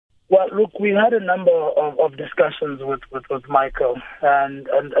Well, look, we had a number of discussions with Michael, and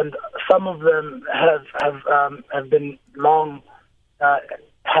some of them have been long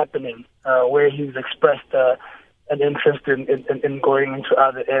happening, where he's expressed an interest in going into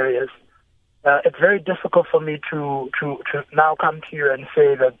other areas. It's very difficult for me to now come to you and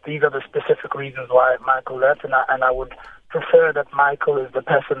say that these are the specific reasons why Michael left, and I would prefer that Michael is the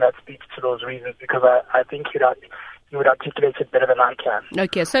person that speaks to those reasons, because I think he would articulate it better than I can.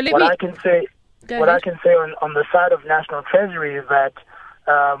 Okay, so what I can say on the side of National Treasury is that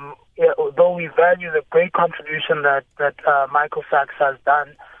although we value the great contribution that Michael Sachs has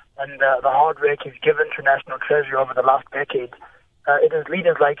done and the hard work he's given to National Treasury over the last decade, it is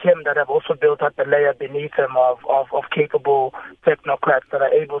leaders like him that have also built up a layer beneath him of capable technocrats that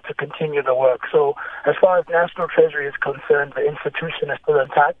are able to continue the work. So as far as National Treasury is concerned, the institution is still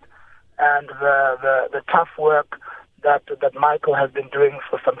intact, and the tough work that Michael has been doing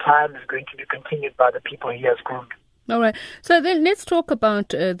for some time is going to be continued by the people he has groomed. All right. So then let's talk about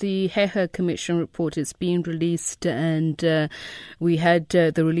the Heher Commission report. It's been released, and we had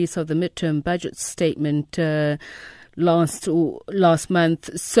the release of the midterm budget statement last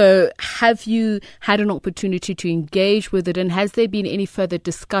month. So have you had an opportunity to engage with it, and has there been any further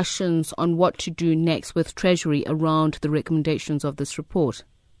discussions on what to do next with Treasury around the recommendations of this report?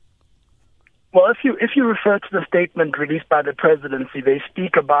 Well, if you refer to the statement released by the presidency, they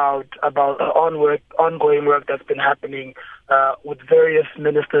speak about ongoing work that's been happening with various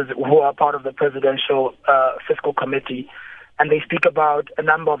ministers who are part of the presidential fiscal committee, and they speak about a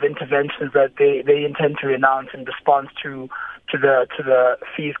number of interventions that they intend to announce in response to the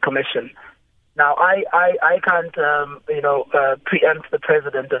Fees Commission. Now, I can't preempt the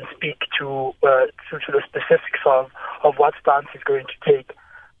president and speak to the specifics of what stance he's going to take.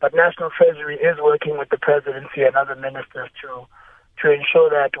 But National Treasury is working with the presidency and other ministers to ensure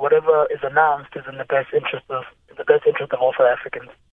that whatever is announced is in the best interest of all South Africans.